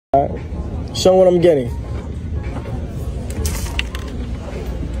Alright, show what I'm getting.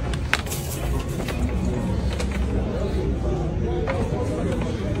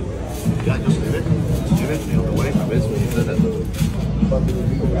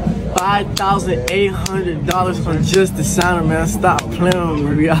 for just the sounder, man. Stop playing with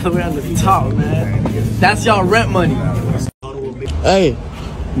me. We all the way on the top, man. That's y'all rent money. Hey,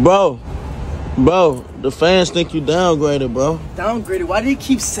 bro, the fans think you downgraded, bro. Downgraded? Why do you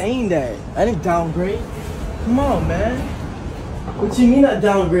keep saying that? I didn't downgrade. Come on, man. What you mean I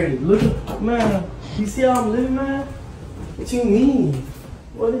downgraded? Look at, man, you see how I'm living, man? What you mean?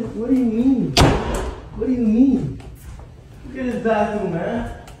 What do you mean? What do you mean? Look at this bathroom,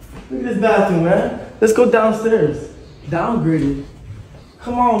 man. Look at this bathroom, man. Let's go downstairs. Downgraded.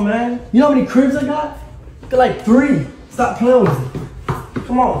 Come on, man. You know how many cribs I got? I got like 3. Stop playing with me.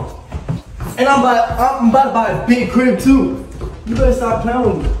 Come on. And I'm about to buy a big crib too. You better stop playing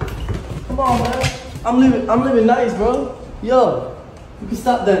with me. Come on, man. I'm living nice, bro. Yo, you can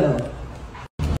stop that now.